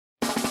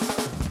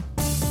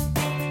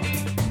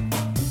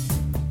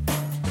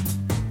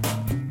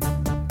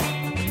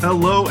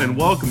Hello and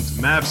welcome to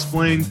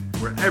Mavsplained,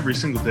 where every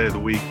single day of the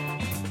week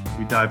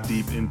we dive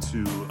deep into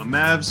a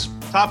Mavs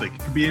topic.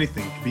 It could be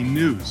anything. It could be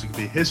news. It could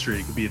be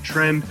history. It could be a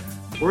trend.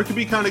 Or it could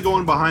be kind of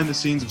going behind the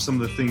scenes of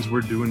some of the things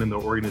we're doing in the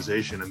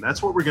organization. And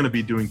that's what we're going to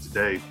be doing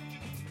today.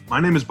 My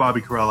name is Bobby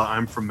Corella.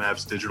 I'm from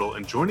Mavs Digital.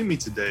 And joining me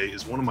today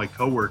is one of my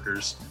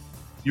coworkers.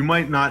 You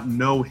might not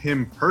know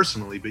him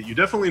personally, but you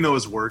definitely know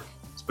his work,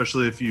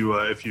 especially if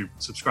you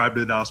subscribe to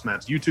the Dallas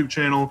Mavs YouTube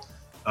channel.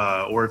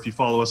 Or if you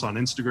follow us on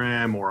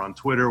Instagram or on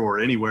Twitter or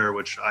anywhere,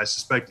 which I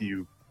suspect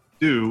you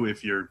do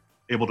if you're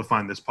able to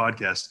find this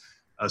podcast.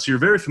 So you're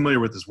very familiar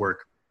with his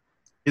work.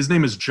 His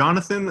name is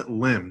Jonathan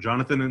Lim.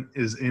 Jonathan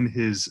is in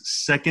his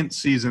second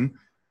season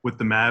with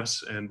the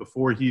Mavs, and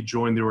before he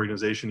joined the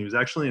organization, he was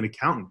actually an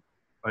accountant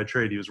by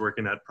trade. He was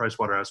working at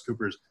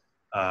PricewaterhouseCoopers,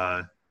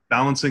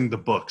 balancing the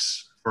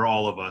books for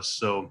all of us.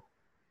 So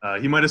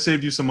he might have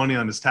saved you some money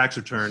on his tax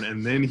return,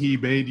 and then he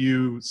made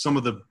you some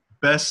of the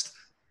best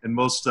and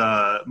most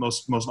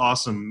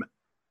awesome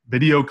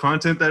video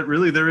content that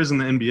really there is in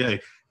the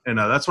NBA. And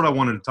that's what I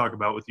wanted to talk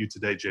about with you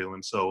today,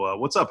 Jalen. So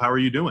what's up? How are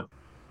you doing?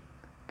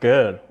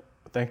 Good.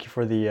 Thank you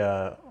for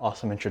the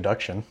awesome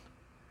introduction.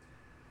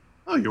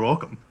 Oh, you're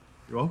welcome.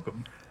 You're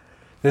welcome.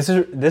 This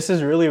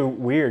is really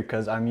weird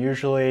because I'm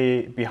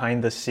usually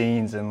behind the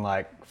scenes and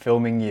like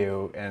filming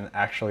you and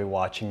actually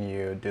watching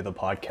you do the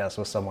podcast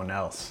with someone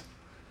else.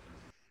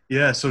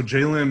 Yeah, so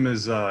Jalen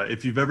is,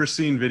 if you've ever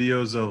seen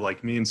videos of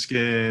like me and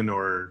Skin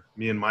or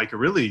me and Micah,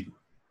 really,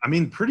 I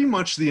mean, pretty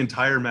much the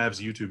entire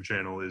Mavs YouTube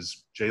channel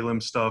is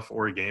Jalen stuff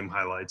or game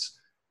highlights.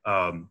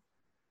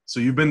 So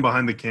you've been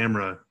behind the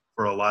camera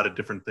for a lot of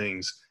different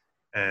things.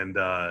 And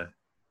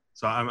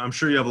so I'm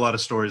sure you have a lot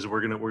of stories. We're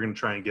gonna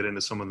try and get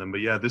into some of them.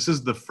 But yeah, this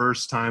is the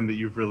first time that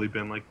you've really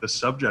been like the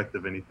subject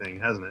of anything,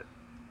 hasn't it?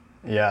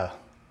 Yeah,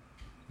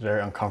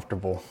 very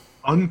uncomfortable.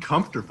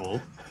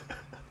 Uncomfortable?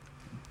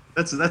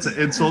 That's an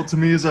insult to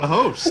me as a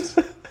host.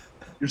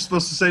 You're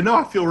supposed to say, no,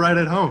 I feel right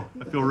at home.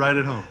 I feel right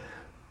at home.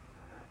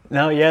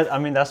 No, yeah, I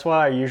mean, that's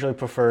why I usually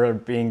prefer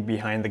being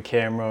behind the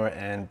camera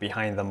and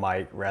behind the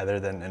mic rather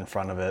than in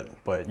front of it.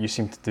 But you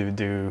seem to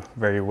do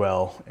very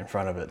well in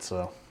front of it,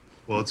 so.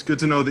 Well, it's good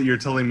to know that you're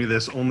telling me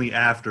this only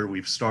after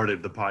we've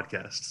started the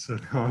podcast. So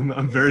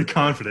I'm very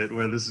confident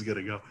where this is going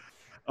to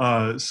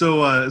go.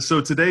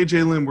 So today,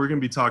 Jalen, we're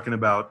going to be talking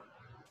about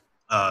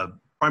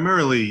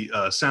primarily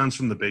Sounds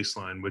from the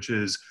Baseline, which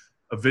is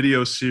a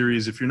video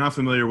series. If you're not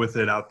familiar with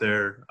it out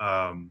there,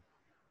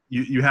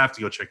 you have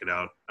to go check it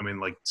out. I mean,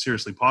 like,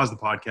 seriously, pause the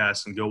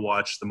podcast and go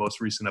watch the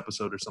most recent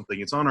episode or something.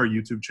 It's on our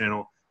YouTube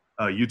channel,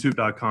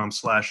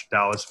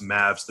 youtube.com/Dallas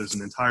Mavs. There's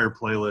an entire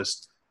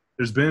playlist.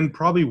 There's been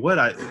probably,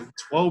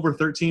 12 or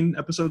 13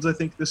 episodes, I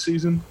think, this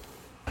season?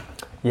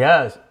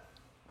 Yeah.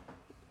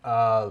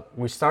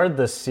 We started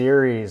the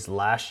series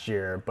last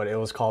year, but it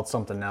was called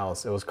something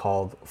else. It was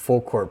called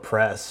Full Court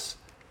Press.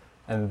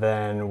 And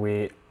then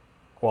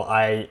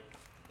I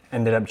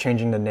ended up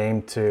changing the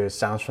name to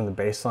Sounds from the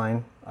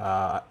Baseline.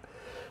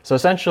 So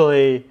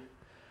essentially,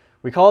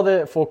 we called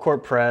it Full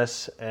Court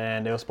Press,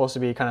 and it was supposed to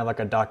be kind of like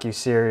a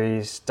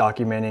docu-series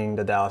documenting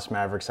the Dallas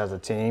Mavericks as a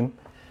team.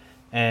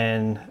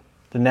 And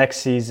the next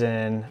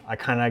season, I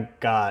kind of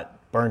got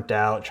burnt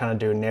out trying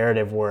to do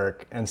narrative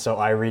work, and so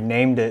I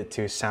renamed it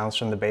to Sounds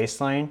from the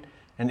Baseline.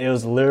 And it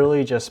was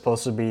literally just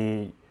supposed to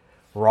be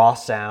raw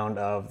sound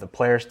of the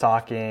players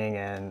talking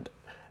and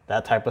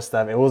that type of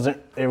stuff. It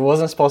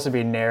wasn't supposed to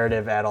be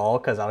narrative at all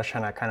because I was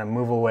trying to kind of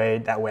move away.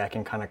 That way I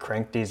can kind of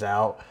crank these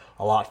out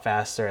a lot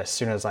faster as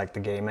soon as like the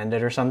game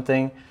ended or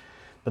something.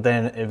 But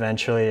then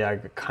eventually I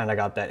kind of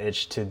got that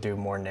itch to do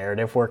more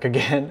narrative work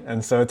again.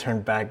 And so it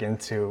turned back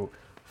into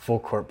Full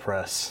Court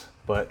Press,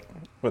 but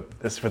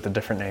it's with a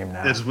different name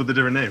now. It's with a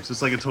different name. So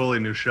it's like a totally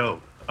new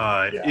show.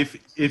 Yeah.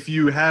 If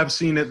you have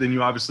seen it, then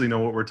you obviously know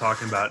what we're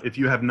talking about. If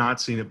you have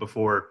not seen it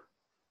before,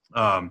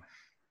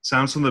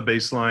 Sounds from the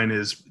Baseline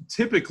is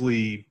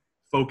typically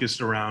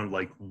focused around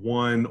like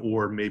one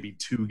or maybe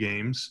two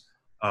games.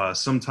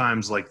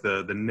 Sometimes like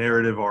the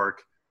narrative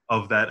arc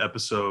of that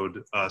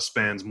episode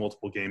spans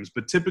multiple games,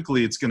 but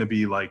typically it's going to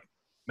be like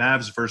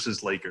Mavs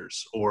versus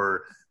Lakers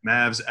or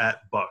Mavs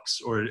at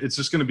Bucks, or it's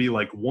just going to be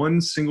like one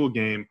single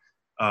game,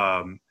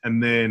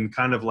 and then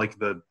kind of like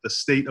the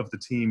state of the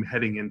team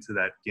heading into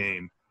that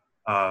game.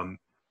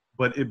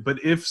 But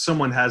if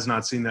someone has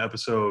not seen the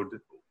episode,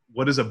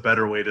 what is a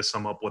better way to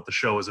sum up what the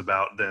show is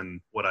about than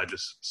what I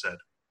just said?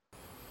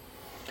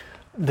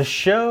 The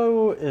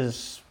show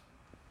is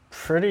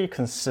pretty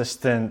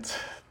consistent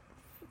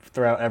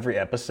throughout every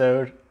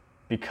episode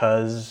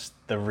because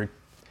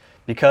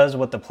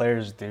what the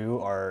players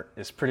do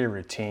is pretty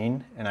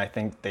routine, and I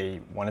think they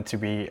want it to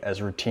be as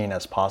routine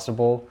as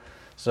possible.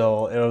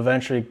 So it'll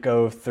eventually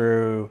go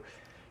through,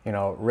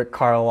 Rick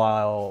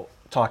Carlisle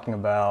talking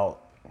about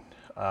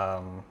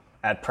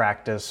at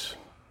practice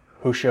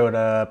who showed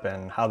up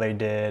and how they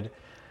did,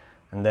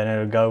 and then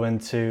it'll go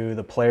into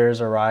the players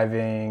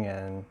arriving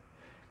and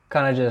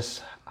kind of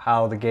just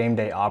how the game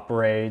day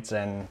operates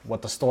and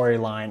what the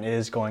storyline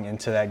is going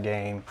into that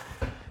game.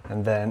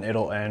 And then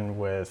it'll end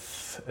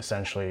with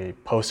essentially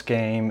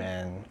post-game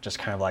and just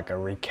kind of like a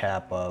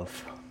recap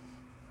of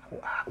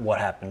what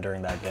happened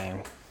during that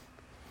game.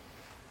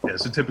 Yeah,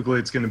 so typically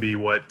it's going to be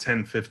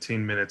 10,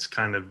 15 minutes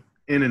kind of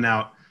in and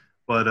out,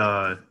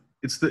 but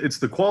it's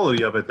the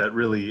quality of it that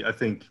really, I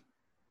think,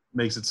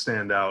 makes it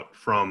stand out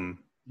from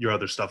your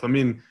other stuff. I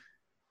mean,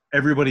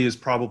 everybody has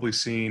probably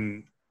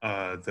seen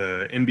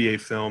the NBA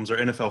films or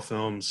NFL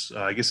films.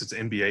 I guess it's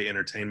NBA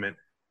Entertainment.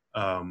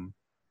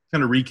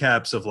 Kind of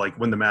recaps of like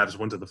when the Mavs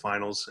went to the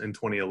finals in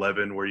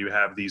 2011, where you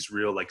have these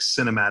real like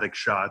cinematic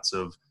shots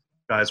of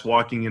guys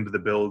walking into the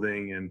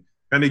building and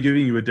kind of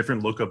giving you a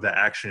different look of the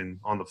action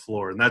on the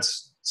floor. And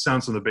that's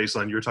sounds from the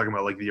baseline. You were talking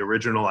about like the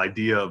original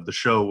idea of the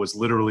show was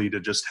literally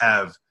to just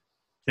have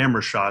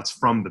camera shots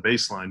from the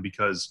baseline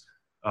because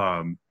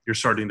you're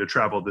starting to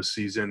travel this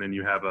season and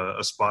you have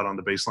a spot on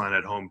the baseline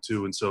at home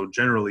too. And so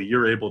generally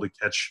you're able to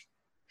catch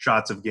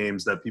shots of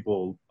games that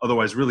people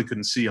otherwise really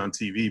couldn't see on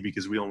TV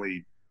because we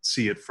only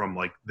see it from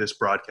like this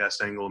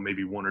broadcast angle,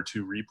 maybe one or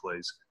two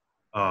replays.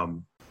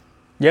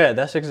 Yeah,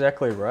 that's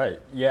exactly right.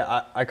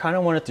 Yeah, I kind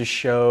of wanted to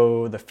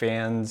show the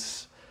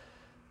fans,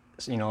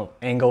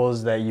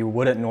 angles that you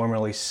wouldn't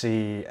normally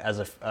see as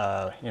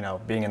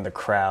being in the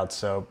crowd.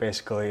 So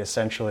basically,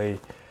 essentially,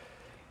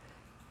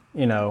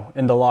 in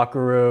the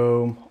locker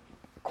room,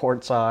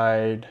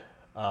 courtside,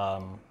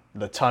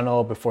 the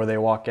tunnel before they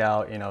walk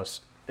out,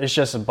 it's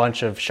just a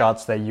bunch of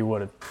shots that you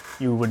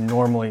would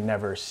normally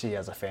never see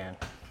as a fan.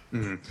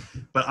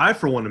 Mm-hmm. But I,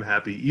 for one, am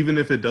happy, even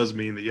if it does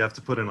mean that you have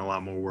to put in a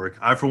lot more work.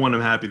 I, for one, am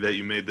happy that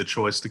you made the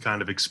choice to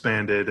kind of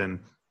expand it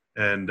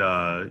and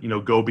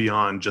go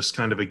beyond just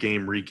kind of a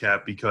game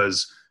recap,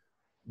 because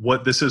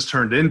what this has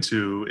turned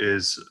into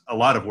is a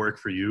lot of work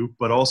for you,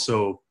 but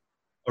also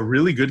a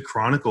really good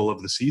chronicle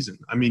of the season.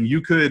 I mean, you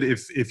could,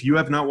 if you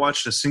have not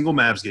watched a single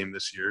Mavs game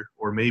this year,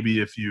 or maybe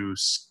if you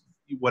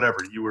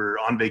were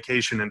on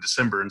vacation in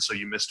December and so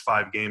you missed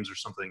 5 games or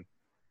something,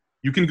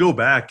 you can go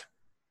back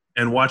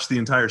and watch the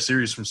entire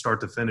series from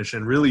start to finish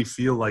and really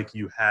feel like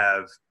you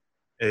have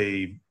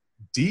a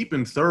deep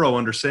and thorough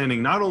understanding,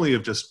 not only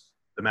of just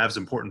the Mavs'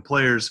 important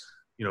players,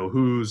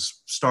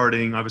 who's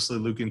starting. Obviously,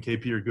 Luke and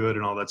KP are good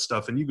and all that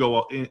stuff, and you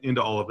go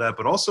into all of that,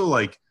 but also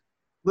like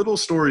little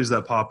stories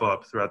that pop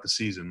up throughout the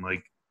season,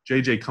 like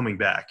JJ coming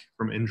back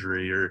from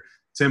injury, or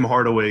Tim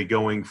Hardaway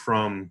going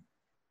from,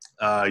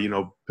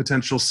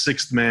 potential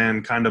sixth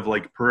man kind of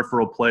like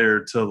peripheral player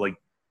to like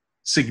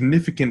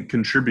significant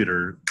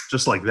contributor,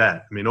 just like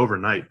that. I mean,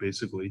 overnight,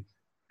 basically.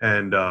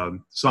 And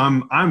so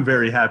I'm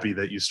very happy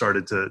that you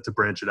started to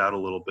branch it out a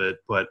little bit.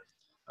 But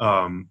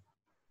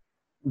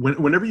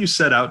whenever you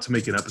set out to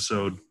make an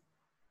episode,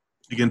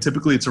 again,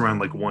 typically it's around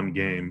like one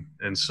game.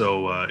 And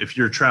so if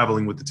you're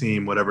traveling with the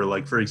team, whatever,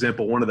 like for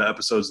example, one of the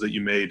episodes that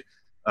you made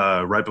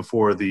right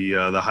before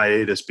the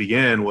hiatus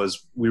began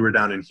was we were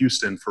down in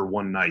Houston for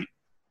one night.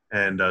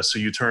 And so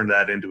you turned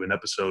that into an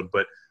episode.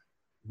 But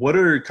what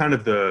are kind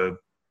of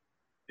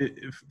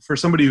for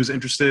somebody who's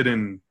interested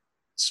in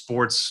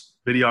sports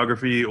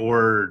videography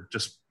or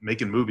just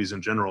making movies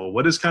in general,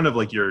 what is kind of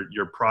like your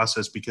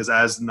process? Because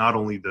as not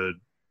only the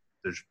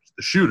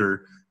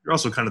shooter, you're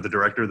also kind of the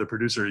director, the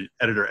producer,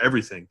 editor,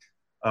 everything.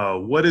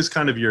 What is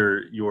kind of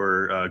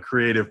your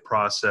creative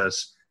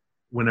process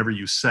whenever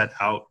you set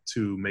out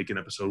to make an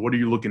episode? What are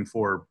you looking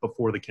for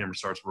before the camera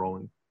starts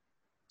rolling?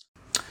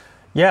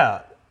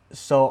 Yeah.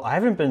 So I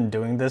haven't been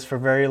doing this for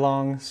very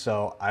long,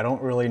 so I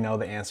don't really know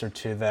the answer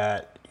to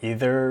that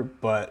either.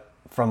 But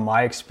from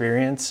my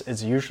experience,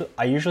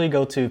 I usually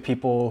go to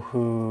people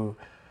who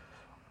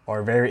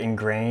are very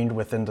ingrained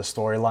within the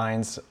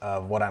storylines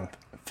of what I'm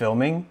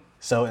filming.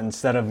 So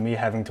instead of me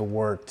having to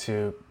work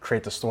to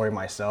create the story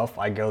myself,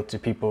 I go to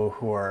people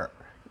who are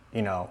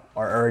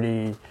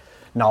already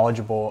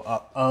knowledgeable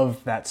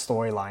of that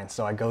storyline.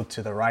 So I go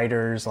to the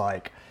writers,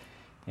 like,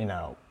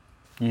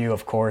 you,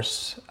 of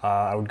course.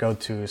 I would go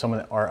to some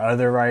of our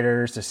other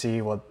writers to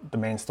see what the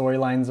main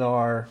storylines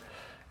are.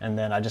 And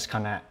then I just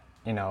kind of,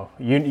 you know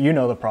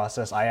the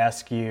process. I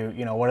ask you,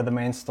 what are the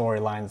main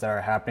storylines that are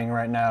happening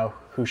right now?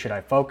 Who should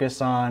I focus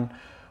on?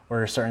 What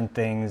are certain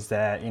things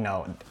that,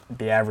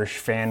 the average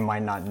fan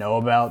might not know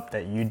about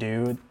that you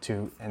do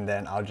and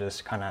then I'll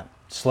just kind of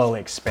slowly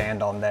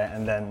expand on that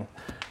and then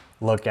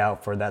look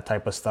out for that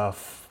type of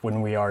stuff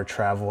when we are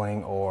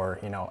traveling or,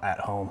 at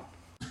home.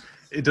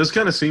 It does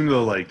kind of seem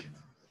though, like,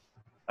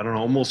 I don't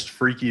know, almost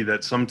freaky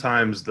that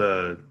sometimes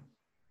the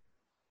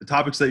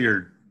topics that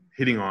you're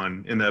hitting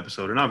on in the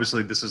episode, and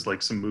obviously this is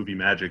like some movie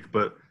magic,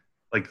 but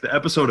like the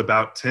episode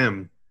about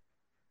Tim,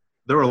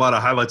 there were a lot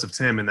of highlights of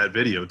Tim in that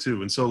video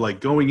too. And so like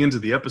going into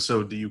the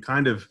episode, do you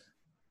kind of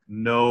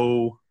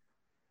know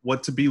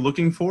what to be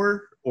looking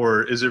for?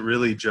 Or is it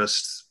really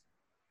just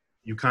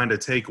you kind of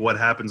take what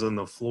happens on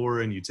the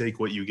floor and you take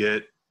what you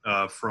get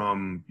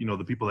from,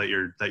 the people that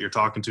you're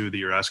talking to, that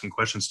you're asking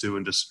questions to,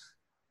 and just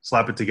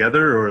slap it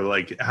together? Or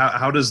like,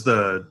 how does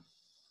that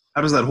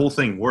whole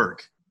thing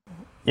work?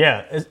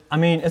 Yeah,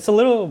 it's a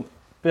little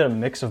bit of a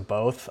mix of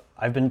both.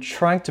 I've been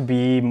trying to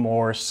be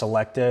more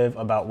selective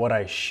about what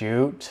I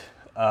shoot,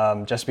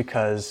 just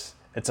because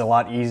it's a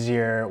lot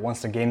easier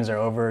once the games are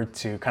over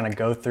to kind of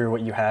go through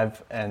what you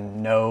have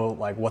and know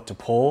like what to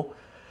pull.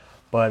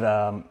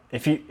 But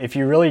if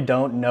you really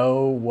don't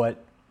know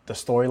what the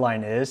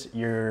storyline is,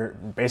 you're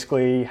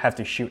basically have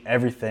to shoot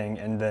everything,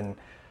 and then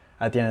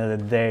at the end of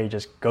the day,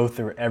 just go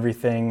through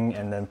everything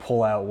and then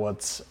pull out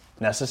what's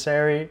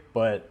necessary.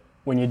 But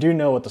when you do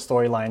know what the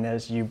storyline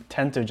is, you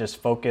tend to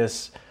just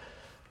focus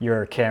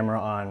your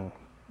camera on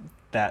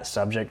that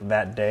subject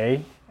that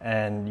day,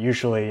 and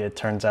usually it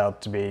turns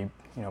out to be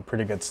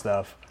pretty good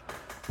stuff.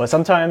 But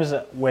sometimes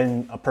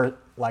when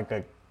like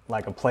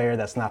a player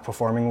that's not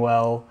performing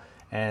well,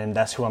 and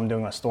that's who I'm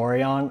doing a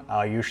story on,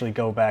 I'll usually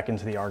go back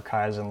into the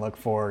archives and look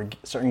for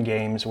certain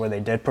games where they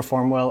did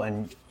perform well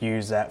and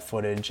use that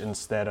footage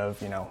instead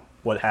of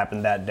what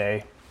happened that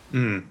day.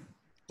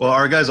 Well,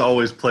 our guys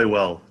always play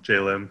well,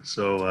 J-Lim,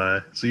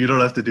 so you don't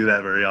have to do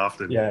that very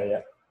often.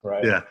 Yeah,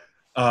 right.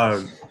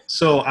 Yeah.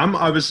 So I'm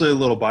obviously a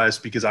little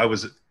biased because I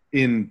was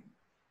in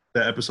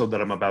the episode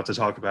that I'm about to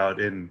talk about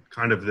in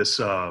kind of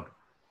this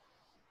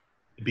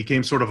it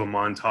became sort of a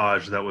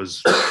montage that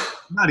was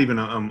not even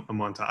a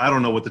montage. I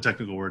don't know what the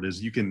technical word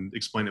is. You can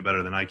explain it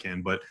better than I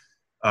can, but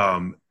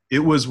it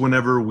was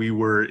whenever we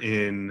were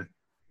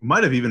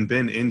might have even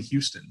been in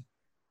Houston.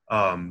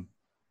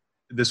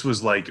 This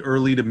was like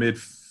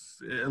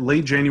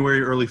late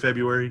January, early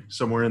February,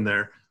 somewhere in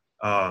there.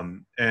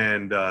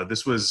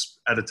 This was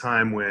at a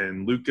time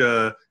when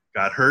Luka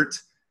got hurt,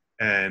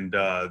 and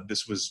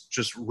this was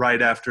just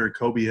right after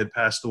Kobe had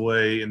passed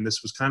away, and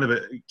this was kind of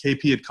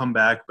KP had come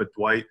back, but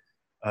Dwight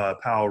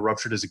Powell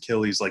ruptured his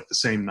Achilles like the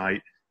same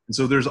night. And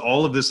so there's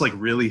all of this like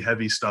really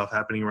heavy stuff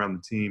happening around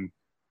the team.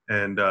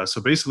 And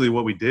so basically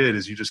what we did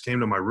is you just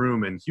came to my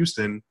room in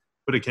Houston,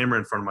 put a camera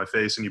in front of my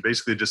face, and you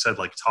basically just said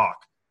like, talk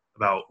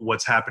about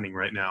what's happening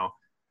right now.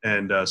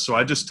 And so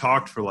I just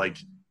talked for like,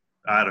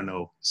 I don't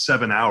know,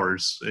 7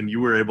 hours, and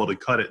you were able to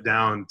cut it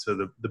down to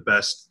the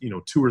best,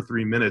 2 or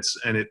 3 minutes.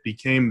 And it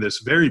became this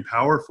very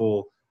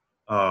powerful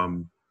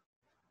kind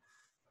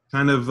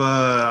of,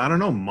 I don't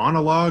know,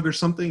 monologue or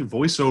something,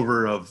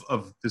 voiceover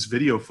of this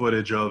video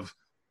footage of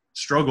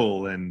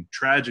struggle and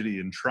tragedy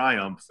and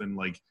triumph. And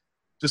like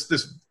just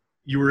this,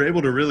 you were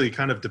able to really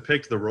kind of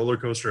depict the roller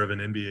coaster of an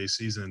NBA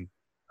season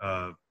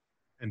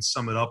and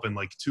sum it up in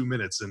like 2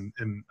 minutes. And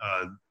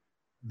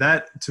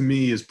that to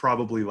me is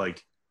probably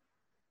like,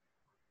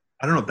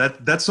 I don't know,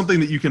 that's something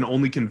that you can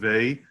only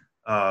convey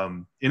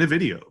in a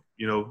video.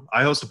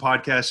 I host a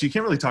podcast. So you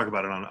can't really talk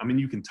about it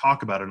you can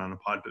talk about it on a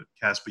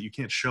podcast, but you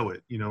can't show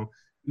it, and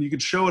you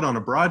could show it on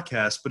a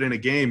broadcast, but in a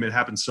game, it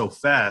happens so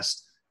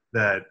fast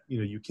that,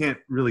 you can't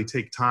really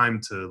take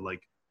time to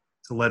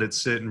let it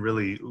sit and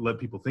really let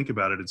people think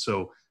about it. And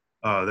so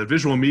that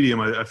visual medium,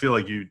 I feel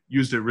like you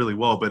used it really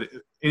well. But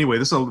anyway,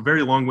 this is a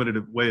very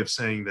long-winded way of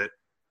saying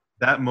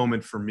that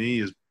moment for me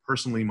is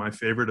personally my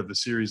favorite of the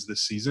series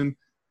this season.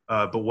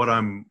 But what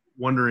I'm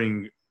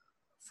wondering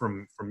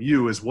from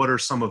you is, what are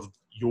some of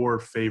your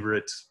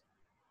favorite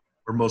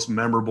or most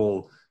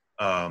memorable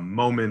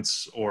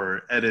moments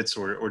or edits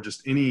or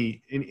just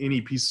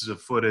any pieces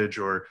of footage,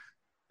 or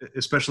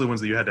especially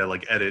ones that you had to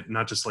like edit,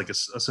 not just like a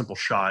simple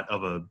shot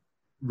of a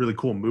really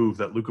cool move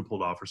that Luka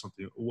pulled off or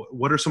something.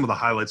 What are some of the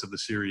highlights of the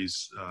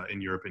series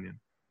in your opinion?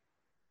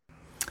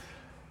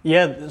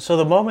 Yeah, so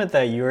the moment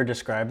that you were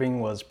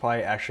describing was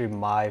probably actually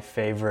my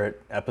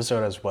favorite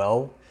episode as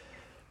well,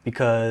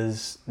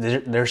 because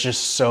there's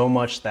just so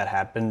much that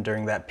happened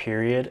during that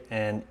period.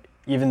 And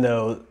even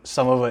though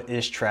some of it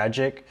is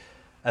tragic,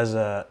 as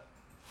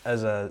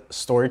a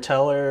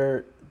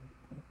storyteller,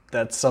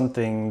 that's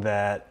something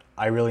that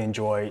I really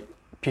enjoy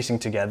piecing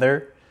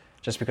together,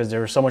 just because there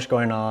was so much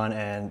going on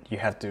and you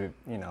have to,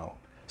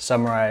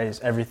 summarize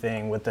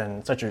everything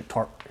within such a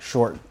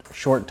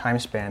short time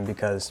span,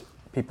 because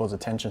people's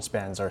attention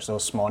spans are so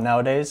small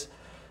nowadays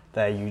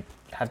that you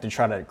have to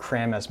try to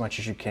cram as much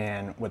as you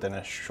can within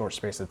a short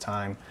space of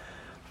time.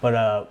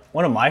 But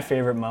one of my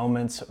favorite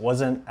moments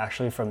wasn't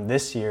actually from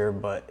this year,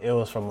 but it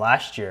was from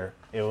last year.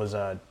 It was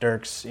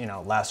Dirk's,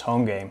 last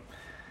home game.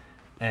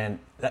 And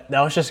that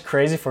was just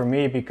crazy for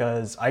me,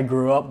 because I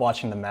grew up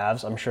watching the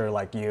Mavs, I'm sure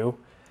like you.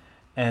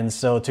 And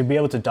so to be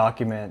able to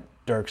document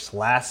Dirk's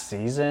last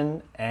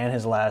season and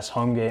his last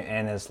home game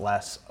and his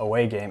last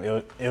away game,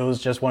 it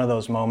was just one of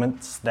those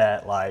moments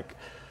that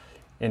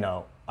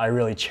I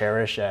really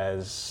cherish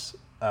as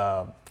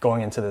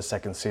going into the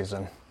second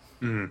season.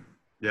 Mm-hmm.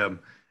 Yeah,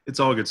 it's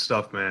all good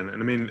stuff, man.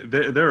 And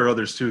there are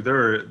others too.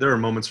 There are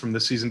moments from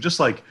this season, just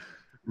like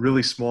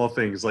really small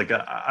things. Like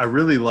I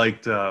really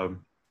liked,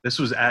 this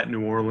was at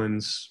New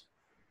Orleans,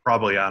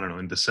 probably, I don't know,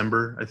 in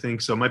December, I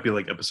think. So it might be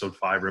like episode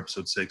 5 or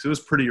episode 6. It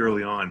was pretty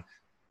early on,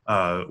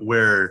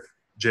 where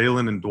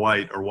Jalen and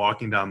Dwight are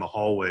walking down the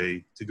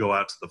hallway to go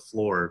out to the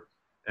floor.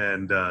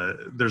 And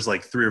there's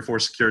like 3 or 4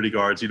 security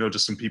guards,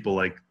 just some people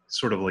like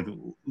sort of like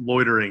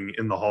loitering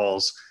in the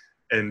halls.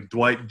 And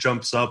Dwight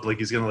jumps up like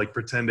he's going to like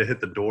pretend to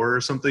hit the door or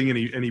something.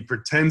 And he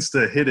pretends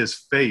to hit his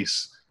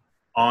face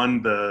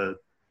on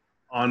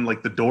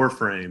like the door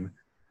frame.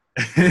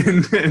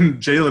 And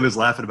Jalen is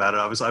laughing about it.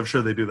 Obviously, I'm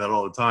sure they do that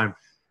all the time.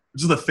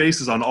 just the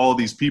faces on all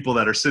these people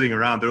that are sitting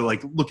around. They're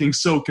like looking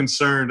so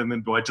concerned, and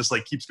then Dwight just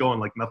like keeps going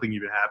like nothing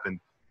even happened.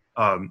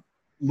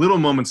 Little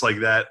moments like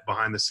that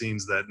behind the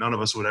scenes that none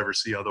of us would ever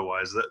see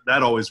otherwise.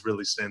 That always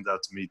really stands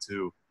out to me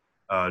too.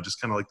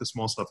 Just kind of like the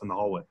small stuff in the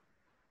hallway.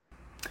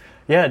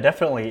 Yeah,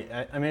 definitely.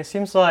 I mean, it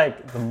seems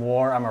like the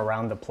more I'm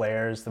around the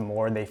players, the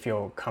more they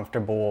feel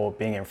comfortable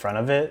being in front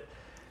of it.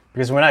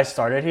 Because when I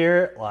started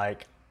here,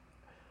 like,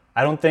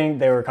 I don't think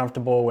they were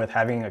comfortable with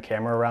having a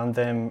camera around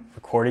them,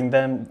 recording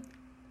them.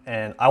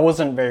 And I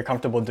wasn't very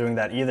comfortable doing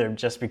that either,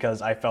 just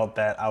because I felt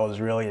that I was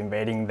really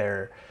invading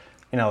their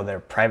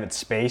private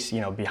space,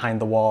 behind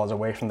the walls,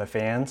 away from the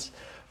fans.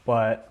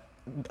 But,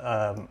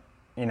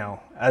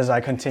 as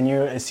I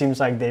continue, it seems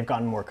like they've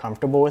gotten more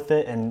comfortable with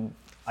it. And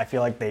I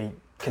feel like they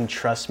can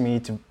trust me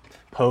to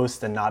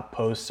post and not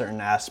post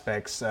certain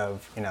aspects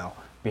of,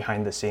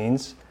 behind the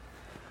scenes.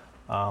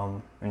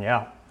 And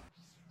yeah.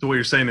 So what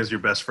you're saying is you're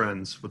best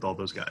friends with all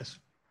those guys?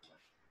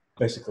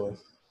 Basically.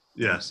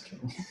 Yes.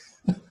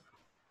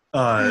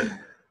 So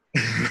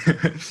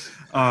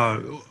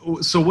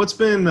what's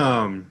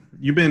been,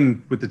 you've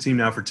been with the team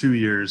now for 2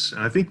 years,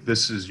 and I think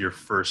this is your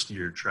first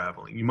year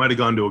traveling. You might have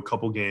gone to a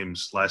couple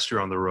games last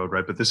year on the road,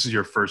 right? But this is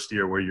your first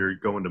year where you're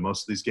going to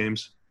most of these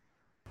games?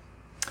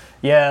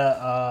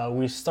 Yeah,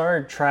 we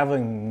started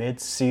traveling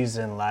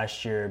mid-season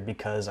last year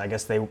because I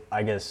guess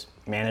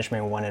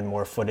management wanted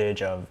more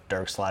footage of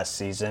Dirk's last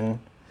season,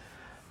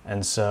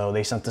 and so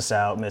they sent us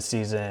out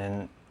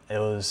mid-season. It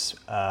was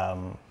a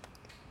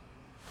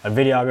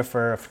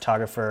videographer, a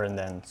photographer, and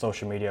then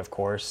social media, of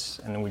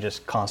course. And then we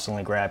just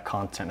constantly grab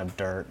content of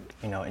Dirk,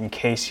 in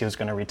case he was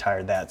going to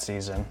retire that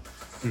season.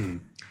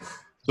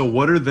 So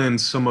what are then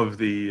some of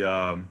the,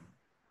 I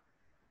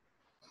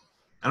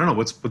don't know,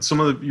 what's some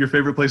of your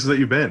favorite places that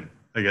you've been?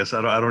 I guess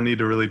I don't need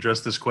to really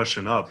dress this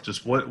question up.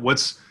 Just what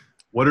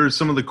are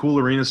some of the cool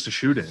arenas to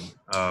shoot in?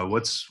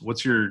 What's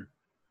your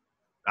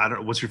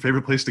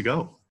favorite place to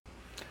go?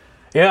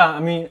 Yeah, I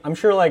mean, I'm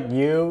sure like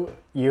you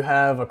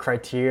have a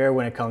criteria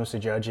when it comes to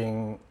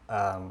judging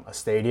a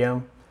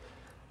stadium.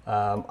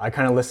 I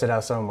kind of listed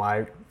out some of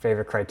my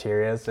favorite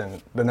criterias,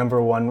 and the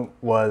number one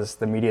was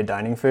the media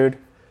dining food.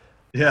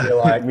 Yeah. I feel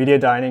like media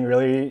dining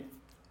really,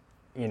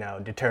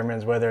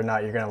 determines whether or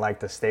not you're going to like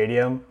the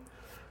stadium.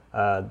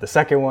 The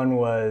second one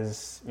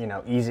was,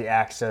 easy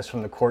access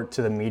from the court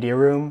to the media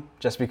room,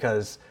 just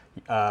because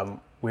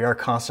we are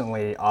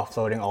constantly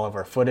offloading all of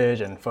our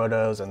footage and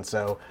photos, and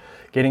so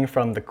getting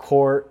from the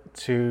court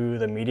to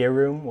the media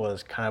room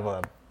was kind of a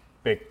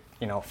big,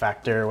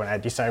 factor when I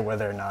decided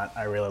whether or not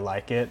I really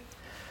like it.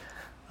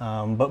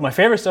 But my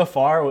favorite so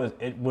far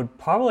would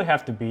probably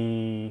have to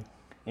be,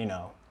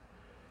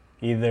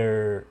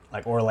 either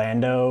like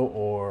Orlando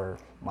or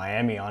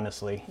Miami,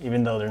 honestly,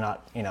 even though they're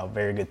not,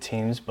 very good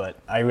teams, but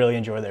I really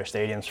enjoy their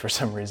stadiums for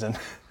some reason.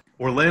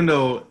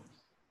 Orlando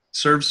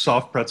serves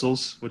soft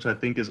pretzels, which I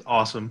think is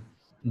awesome.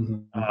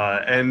 Mm-hmm.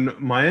 And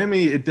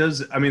Miami, it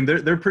does. I mean,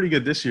 they're pretty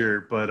good this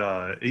year, but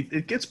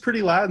it gets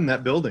pretty loud in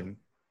that building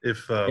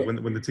if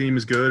when the team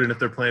is good and if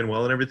they're playing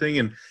well and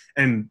everything.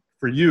 And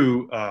for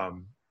you,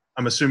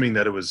 I'm assuming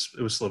that it was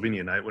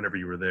Slovenia night whenever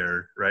you were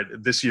there, right?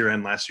 This year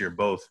and last year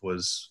both it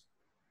was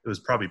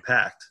probably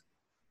packed.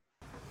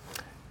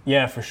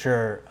 Yeah, for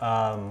sure.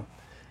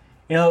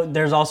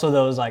 There's also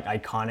those like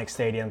iconic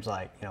stadiums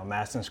like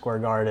Madison Square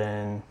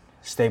Garden,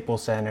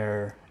 Staples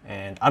Center.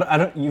 And I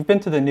don't. You've been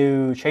to the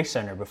new Chase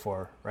Center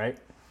before, right?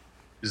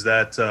 Is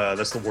that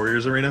that's the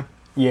Warriors Arena?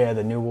 Yeah,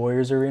 the new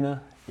Warriors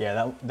Arena.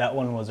 Yeah, that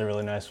one was a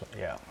really nice one.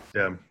 Yeah.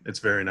 Yeah, it's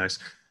very nice.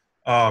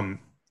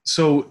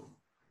 So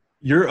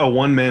you're a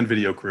one-man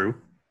video crew,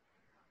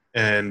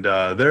 and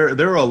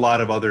there are a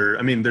lot of other.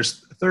 I mean,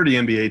 there's 30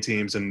 NBA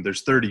teams and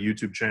there's 30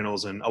 YouTube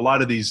channels, and a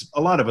lot of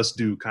us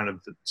do kind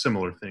of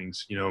similar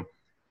things,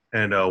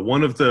 And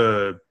one of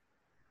the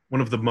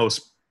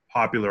most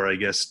popular, I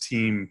guess,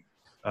 team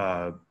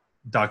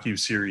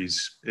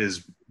docu-series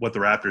is what the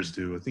Raptors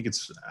do. I think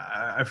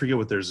I forget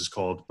what theirs is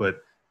called, but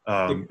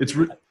I think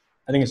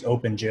it's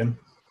Open Gym.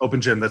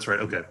 Open Gym, that's right.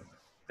 Okay.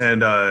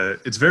 And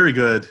it's very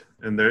good,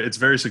 and it's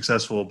very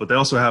successful, but they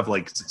also have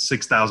like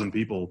 6,000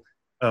 people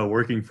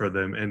working for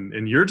them,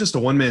 and you're just a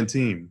one-man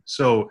team.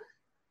 So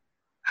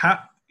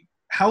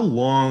how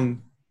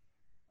long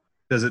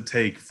does it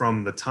take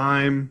from the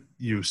time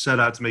you set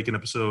out to make an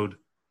episode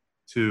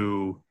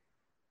to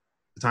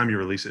the time you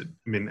release it?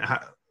 I mean,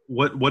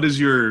 what is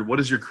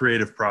your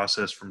creative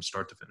process from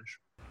start to finish?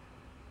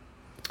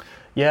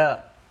 Yeah,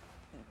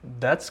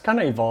 that's kind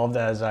of evolved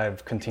as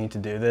I've continued to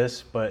do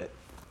this, but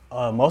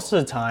most of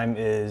the time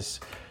is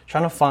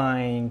trying to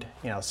find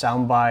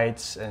sound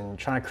bites and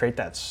trying to create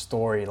that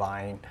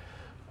storyline.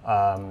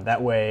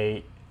 That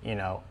way,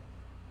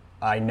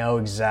 I know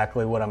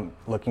exactly what I'm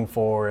looking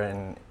for,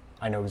 and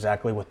I know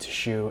exactly what to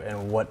shoot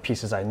and what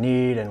pieces I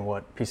need and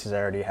what pieces I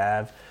already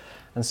have.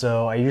 And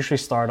so I usually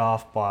start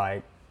off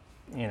by,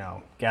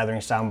 gathering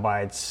sound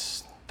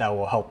bites that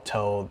will help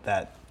tell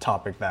that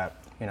topic that,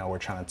 we're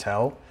trying to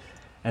tell.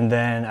 And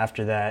then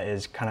after that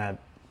is kind of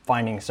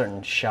finding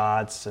certain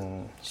shots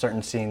and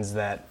certain scenes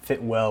that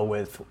fit well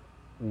with,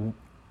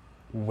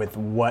 with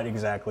what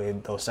exactly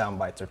those sound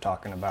bites are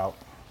talking about.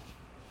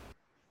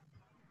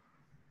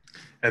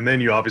 And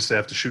then you obviously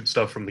have to shoot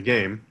stuff from the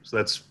game. So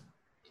that's,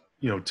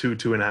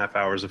 2.5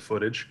 hours of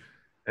footage,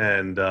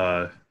 and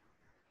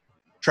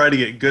try to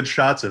get good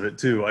shots of it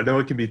too. I know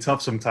it can be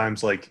tough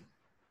sometimes, like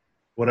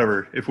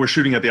whatever, if we're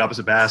shooting at the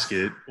opposite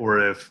basket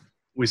or if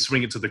we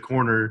swing it to the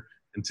corner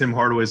and Tim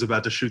Hardaway's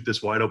about to shoot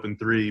this wide open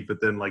three, but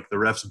then like the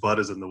ref's butt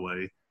is in the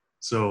way.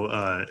 So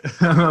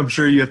I'm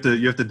sure you have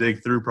to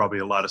dig through probably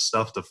a lot of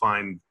stuff to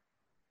find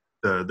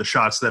the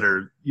shots that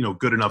are,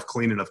 good enough,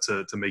 clean enough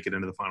to make it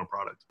into the final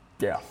product.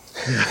 Yeah.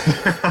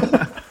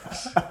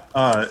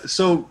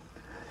 So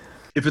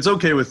if it's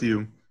okay with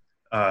you,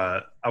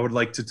 I would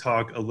like to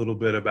talk a little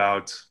bit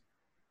about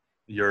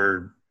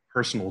your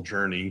personal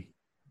journey,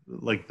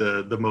 like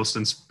the most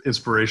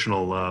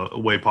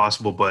inspirational way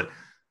possible. But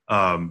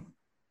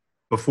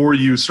before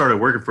you started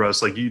working for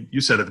us, like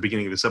you said at the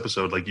beginning of this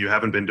episode, like you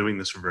haven't been doing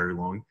this for very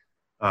long.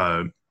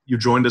 You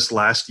joined us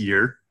last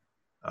year,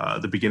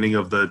 the beginning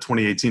of the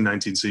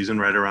 2018-19 season,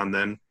 right around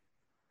then.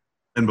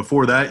 And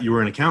before that, you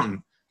were an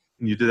accountant,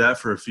 and you did that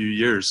for a few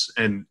years.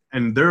 And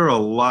there are a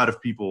lot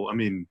of people. I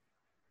mean,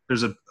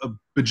 there's a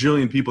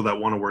bajillion people that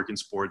want to work in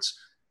sports.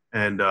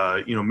 And,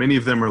 many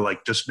of them are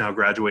like just now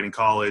graduating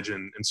college.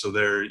 And so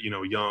they're,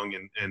 young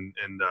and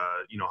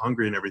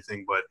hungry and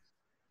everything. But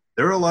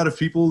there are a lot of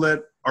people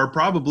that are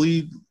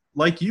probably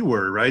like you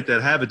were, right?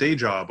 That have a day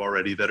job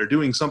already, that are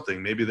doing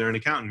something. Maybe they're an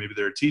accountant, maybe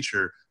they're a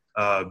teacher.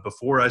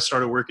 Before I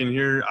started working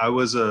here, I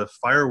was a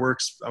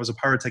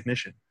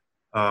pyrotechnician.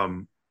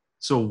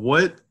 So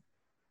what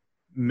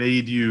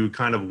made you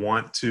kind of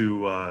want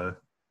to,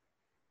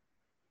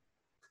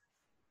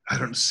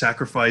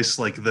 sacrifice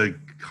like the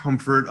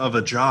comfort of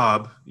a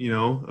job,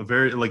 a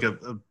very like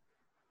a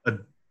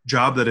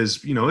job that is,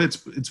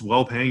 it's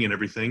well paying and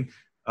everything,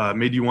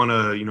 made you want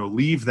to,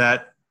 leave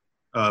that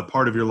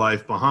part of your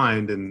life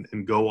behind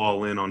and go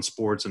all in on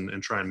sports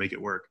and try and make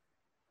it work?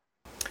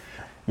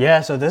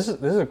 Yeah, so this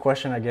is a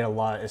question I get a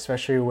lot,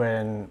 especially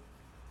when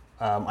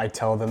I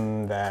tell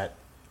them that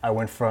I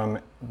went from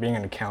being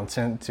an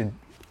accountant to,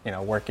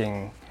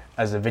 working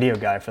as a video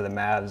guy for the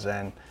Mavs.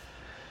 And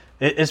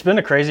it's been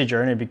a crazy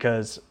journey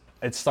because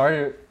it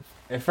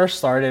first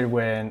started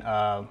when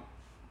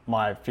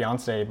my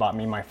fiance bought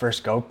me my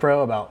first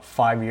GoPro about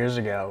 5 years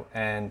ago.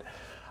 And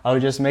I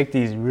would just make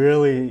these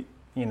really,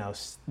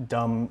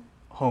 dumb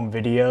home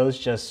videos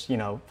just,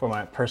 for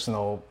my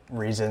personal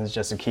reasons,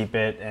 just to keep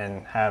it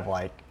and have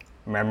like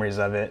memories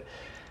of it.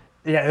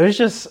 Yeah, I was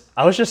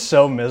just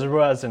so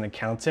miserable as an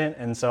accountant.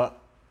 And so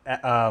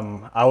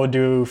I would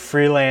do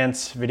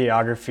freelance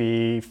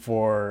videography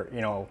for,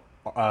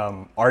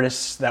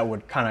 artists that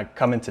would kind of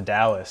come into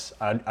Dallas.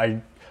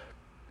 I'd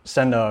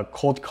send a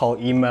cold call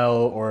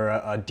email or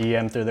a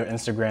DM through their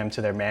Instagram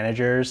to their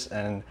managers,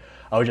 and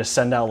I would just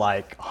send out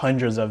like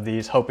hundreds of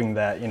these, hoping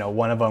that,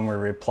 one of them would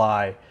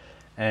reply.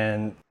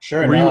 And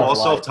sure, were you all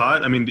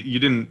self-taught? I mean, did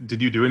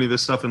you do any of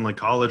this stuff in like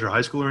college or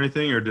high school or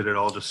anything, or did it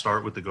all just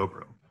start with the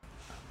GoPro?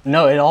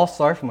 No, it all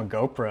started from a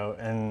GoPro,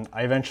 and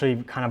I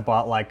eventually kind of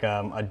bought like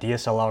a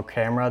DSLR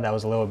camera that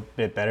was a little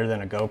bit better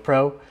than a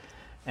GoPro.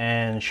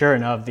 And sure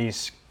enough,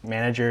 these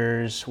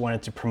managers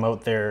wanted to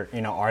promote their,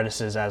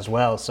 artists as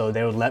well. So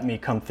they would let me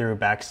come through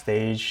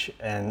backstage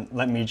and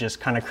let me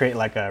just kind of create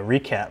like a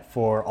recap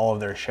for all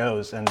of their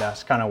shows. And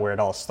that's kind of where it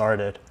all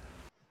started.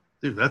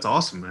 Dude, that's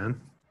awesome,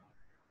 man.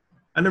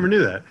 I never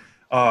knew that.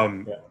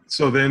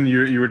 So then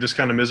you were just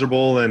kind of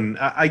miserable. And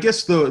I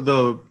guess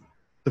the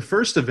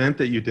first event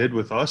that you did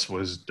with us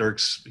was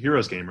Dirk's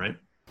Heroes game, right?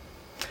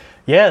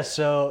 Yeah,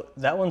 so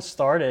that one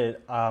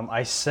started,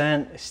 I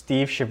sent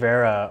Steve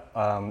Chivera,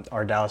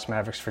 our Dallas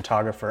Mavericks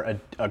photographer,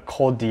 a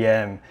cold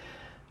DM,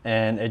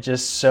 and it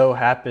just so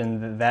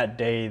happened that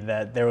day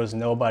that there was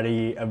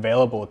nobody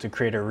available to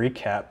create a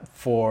recap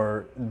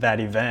for that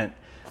event.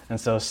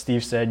 And so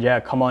Steve said, yeah,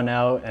 come on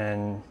out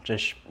and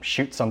just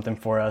shoot something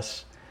for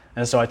us.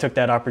 And so I took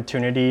that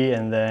opportunity,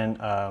 and then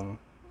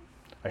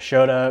I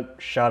showed up,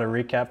 shot a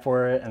recap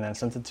for it, and then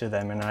sent it to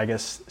them. And I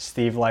guess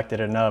Steve liked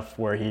it enough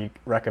where he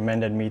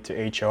recommended me to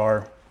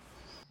HR.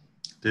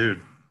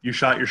 Dude, you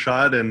shot your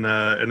shot and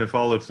it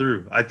followed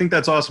through. I think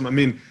that's awesome. I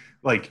mean,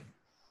 like,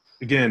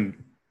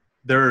 again,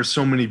 there are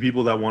so many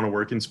people that want to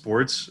work in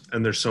sports,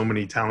 and there's so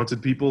many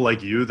talented people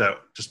like you that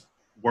just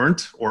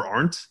weren't or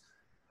aren't.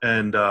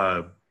 And,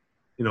 the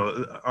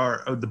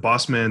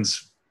boss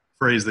man's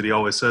phrase that he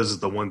always says is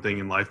the one thing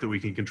in life that we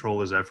can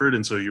control is effort.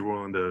 And so you're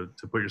willing to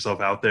put yourself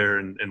out there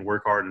and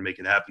work hard and make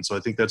it happen. So I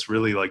think that's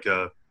really like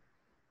I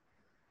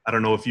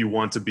don't know if you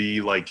want to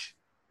be like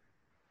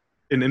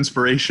an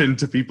inspiration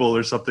to people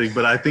or something,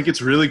 but I think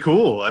it's really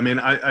cool. I mean,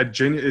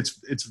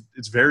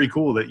 it's very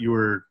cool that you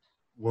were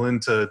willing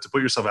to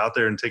put yourself out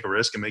there and take a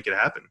risk and make it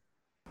happen.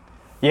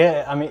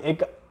 Yeah. I mean,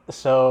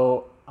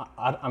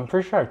 I'm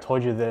pretty sure I've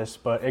told you this,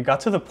 but it got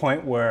to the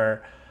point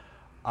where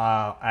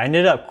I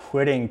ended up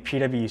quitting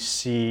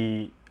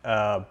PwC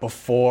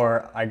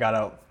before I got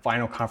a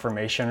final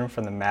confirmation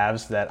from the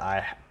Mavs that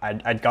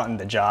I'd gotten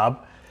the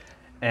job.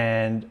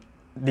 And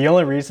the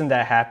only reason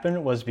that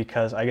happened was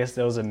because I guess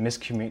there was a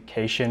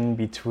miscommunication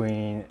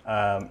between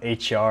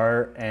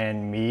HR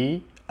and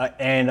me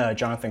and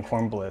Jonathan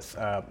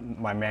Kornblith,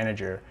 my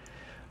manager.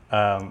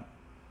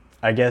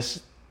 I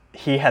guess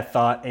he had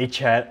thought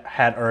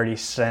had already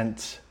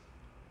sent,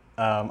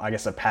 I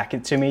guess, a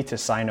packet to me to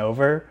sign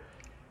over,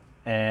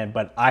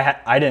 but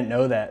I didn't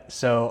know that,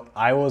 so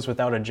I was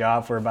without a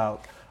job for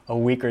about a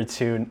week or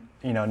two,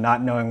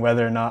 not knowing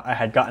whether or not I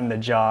had gotten the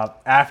job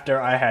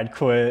after I had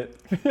quit.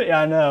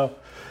 Yeah, I know,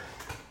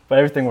 but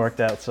everything worked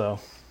out. So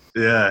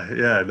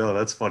Yeah, no,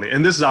 that's funny.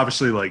 And this is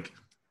obviously like,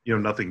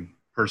 nothing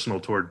personal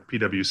toward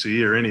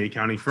PwC or any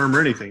accounting firm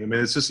or anything. I mean,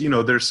 it's just,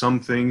 there's some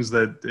things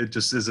that it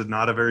just is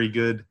not a very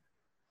good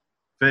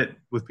fit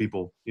with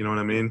people, you know what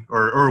I mean?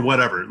 Or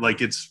whatever.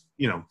 Like it's,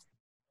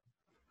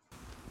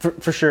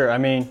 For sure. I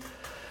mean,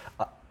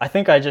 I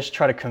think I just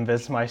try to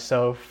convince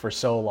myself for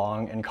so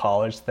long in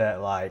college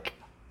that like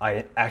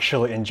I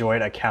actually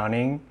enjoyed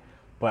accounting,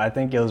 but I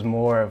think it was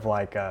more of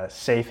like a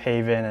safe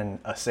haven and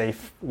a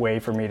safe way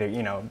for me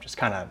to, just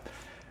kind of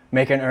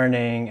make an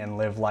earning and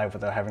live life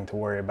without having to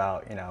worry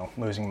about,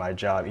 losing my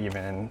job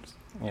even,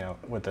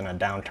 within a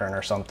downturn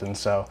or something.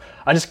 So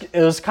it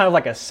was kind of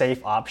like a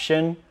safe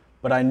option,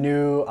 but I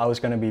knew I was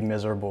going to be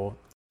miserable.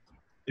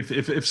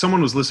 If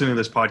someone was listening to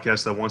this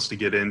podcast that wants to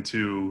get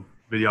into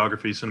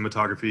videography,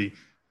 cinematography,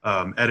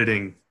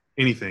 editing,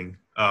 anything,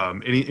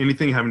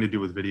 anything having to do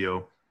with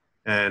video,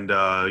 and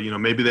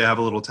maybe they have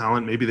a little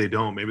talent, maybe they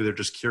don't, maybe they're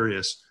just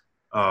curious,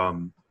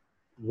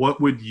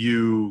 what would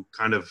you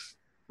kind of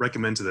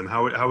recommend to them?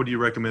 How would you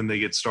recommend they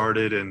get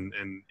started, and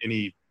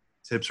any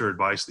tips or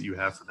advice that you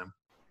have for them?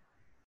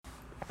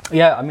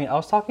 Yeah, I mean, I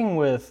was talking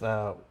with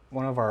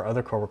one of our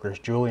other coworkers,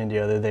 Julian, the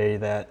other day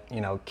that,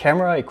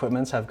 camera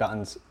equipments have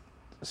gotten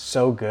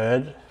so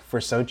good for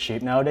so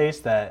cheap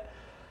nowadays that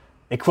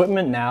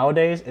equipment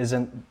nowadays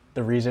isn't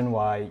the reason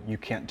why you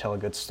can't tell a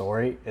good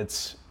story.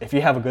 It's if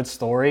you have a good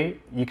story,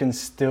 you can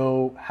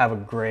still have a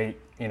great,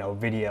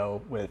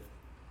 video with,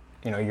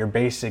 your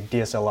basic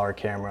DSLR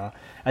camera.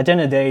 At the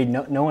end of the day,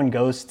 no one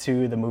goes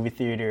to the movie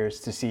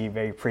theaters to see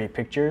very pretty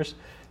pictures.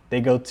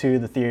 They go to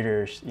the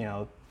theaters,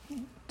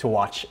 to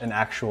watch an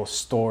actual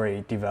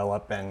story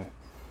develop. And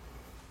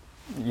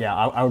yeah,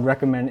 I would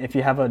recommend, if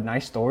you have a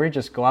nice story,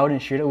 just go out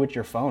and shoot it with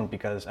your phone,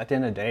 because at the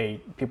end of the day,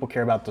 people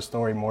care about the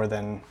story more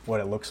than what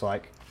it looks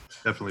like.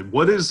 Definitely.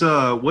 What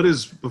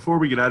is before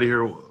we get out of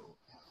here,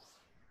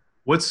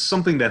 what's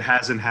something that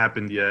hasn't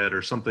happened yet,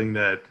 or something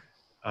that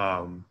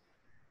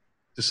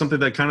just something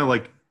that kind of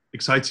like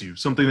excites you,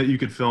 something that you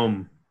could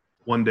film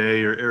one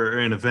day, or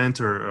an event,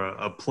 or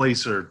a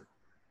place, or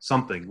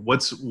something?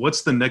 What's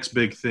the next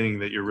big thing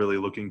that you're really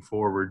looking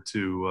forward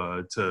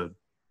to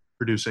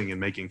producing and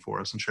making for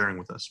us and sharing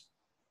with us?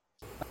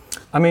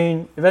 I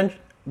mean,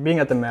 being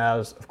at the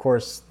Mavs, of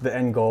course, the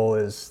end goal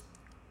is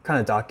kind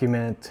of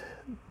document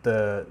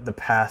the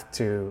path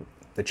to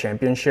the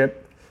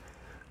championship.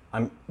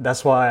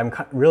 That's why I'm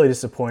really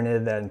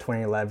disappointed that in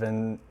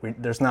 2011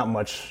 there's not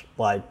much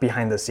like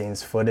behind the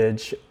scenes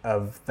footage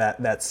of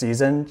that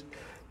season,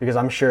 because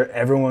I'm sure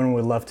everyone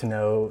would love to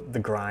know the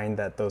grind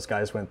that those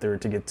guys went through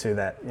to get to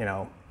that,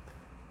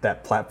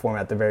 that platform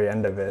at the very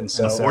end of it.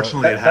 So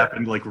unfortunately, it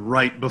happened like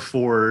right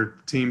before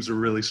teams are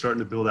really starting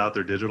to build out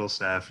their digital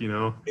staff.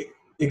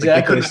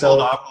 Exactly. Like hold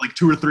off like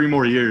 2 or 3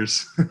 more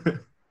years.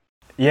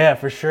 Yeah,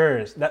 for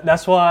sure.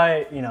 That's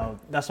why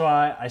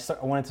I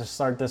wanted to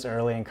start this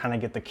early and kind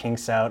of get the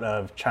kinks out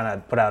of trying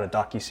to put out a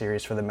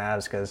docuseries for the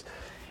Mavs, because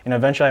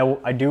eventually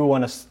I do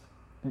want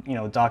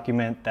to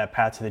document that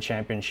path to the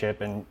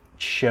championship and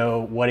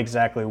show what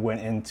exactly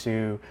went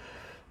into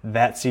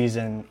that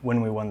season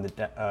when we won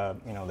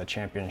the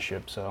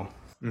championship. So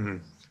well,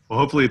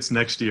 hopefully it's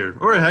next year,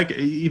 or heck,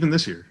 even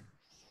this year.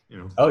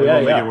 Oh yeah,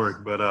 we'll make it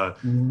work. But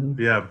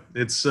yeah,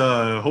 it's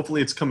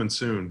hopefully it's coming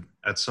soon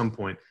at some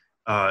point.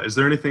 Is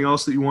there anything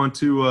else that you want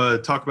to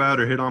talk about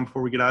or hit on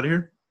before we get out of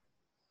here?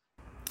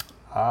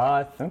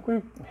 I think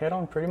we hit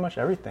on pretty much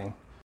everything.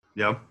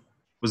 Yeah.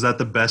 Was that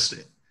the best?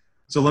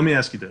 So let me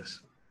ask you this.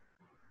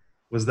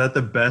 Was that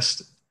the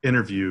best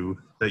interview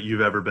that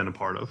you've ever been a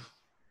part of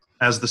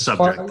as the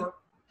subject?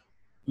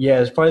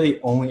 Yeah, it's probably the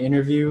only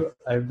interview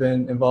I've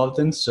been involved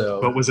in. So,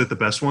 but was it the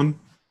best one?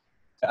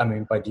 I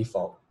mean, by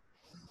default.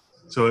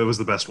 So it was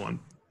the best one.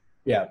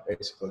 Yeah,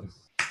 basically.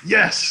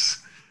 Yes.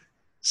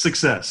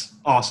 Success.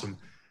 Awesome.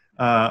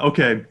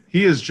 Okay.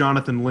 He is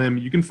Jonathan Lim.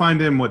 You can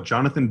find him,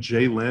 Jonathan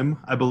J. Lim,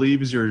 I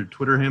believe, is your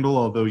Twitter handle,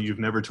 although you've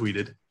never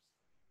tweeted.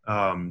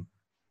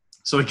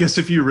 So I guess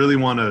if you really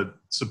want to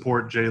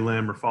support J.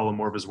 Lim or follow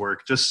more of his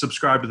work, just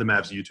subscribe to the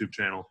Mavs YouTube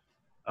channel.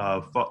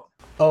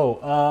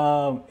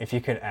 If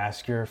you could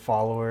ask your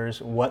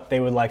followers what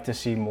they would like to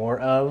see more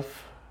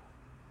of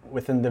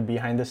within the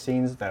behind the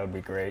scenes, that would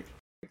be great.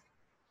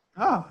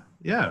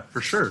 Yeah, for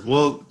sure.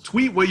 Well,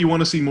 tweet what you want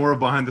to see more of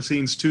behind the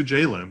scenes to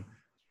J. Lim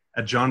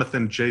at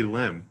Jonathan J.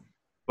 Lim.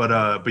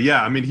 But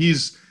yeah, I mean,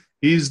 he's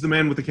the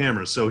man with the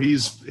camera. So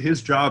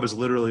his job is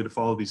literally to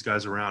follow these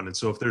guys around. And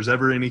so if there's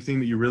ever anything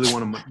that you really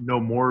want to know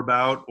more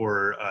about,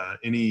 or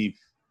any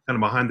kind of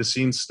behind the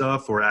scenes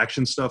stuff or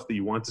action stuff that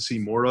you want to see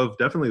more of,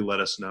 definitely let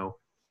us know.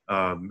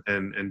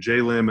 And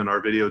Jay Lim and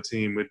our video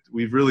team,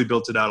 we've really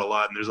built it out a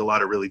lot, and there's a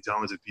lot of really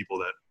talented people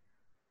that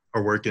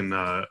are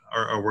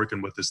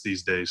working with us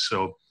these days.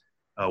 So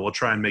we'll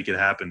try and make it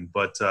happen.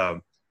 But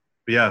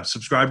yeah,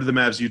 subscribe to the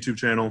Mavs YouTube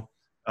channel.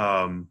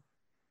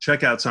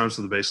 Check out Sounds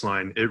to the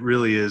Baseline. It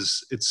really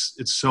is.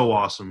 It's so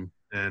awesome.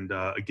 And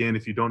again,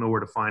 if you don't know where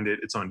to find it,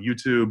 it's on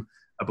YouTube.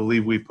 I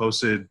believe we've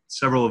posted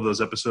several of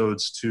those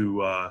episodes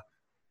to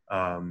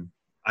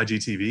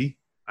IGTV,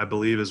 I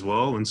believe, as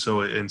well. And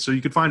so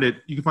you can find it.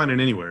 You can find it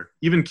anywhere.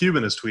 Even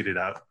Cuban has tweeted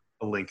out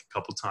a link a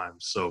couple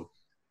times. So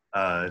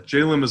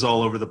Jalen is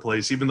all over the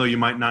place. Even though you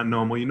might not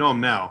know him, well, you know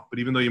him now. But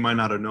even though you might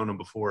not have known him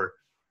before,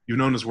 you've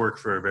known his work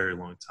for a very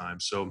long time.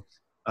 So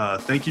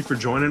thank you for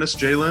joining us,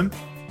 Jalen.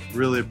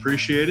 Really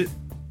appreciate it.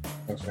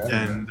 Thanks for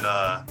having me.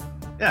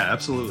 Yeah,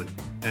 absolutely.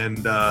 And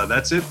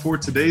that's it for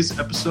today's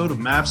episode of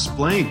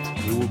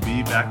Mavsplained. We will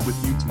be back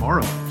with you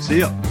tomorrow. See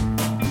ya.